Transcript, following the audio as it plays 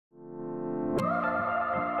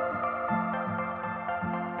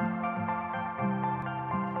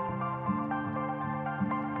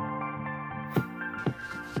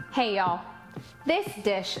Hey y'all, this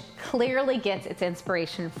dish clearly gets its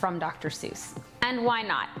inspiration from Dr. Seuss. And why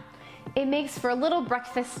not? It makes for a little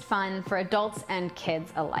breakfast fun for adults and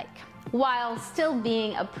kids alike, while still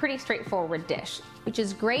being a pretty straightforward dish, which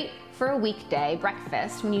is great for a weekday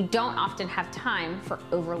breakfast when you don't often have time for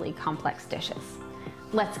overly complex dishes.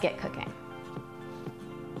 Let's get cooking.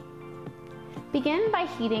 Begin by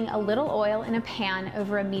heating a little oil in a pan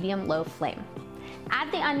over a medium-low flame.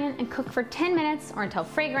 Add the onion and cook for 10 minutes or until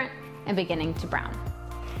fragrant and beginning to brown.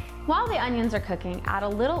 While the onions are cooking, add a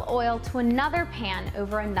little oil to another pan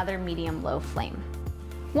over another medium-low flame.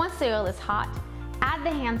 Once the oil is hot, add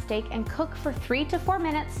the ham steak and cook for 3 to 4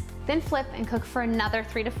 minutes, then flip and cook for another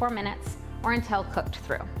 3 to 4 minutes or until cooked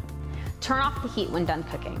through. Turn off the heat when done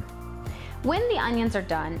cooking. When the onions are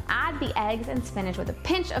done, add the eggs and spinach with a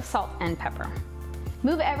pinch of salt and pepper.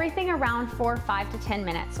 Move everything around for 5 to 10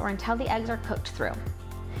 minutes or until the eggs are cooked through.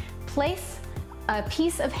 Place a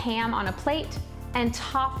piece of ham on a plate and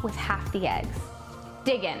top with half the eggs.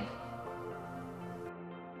 Dig in.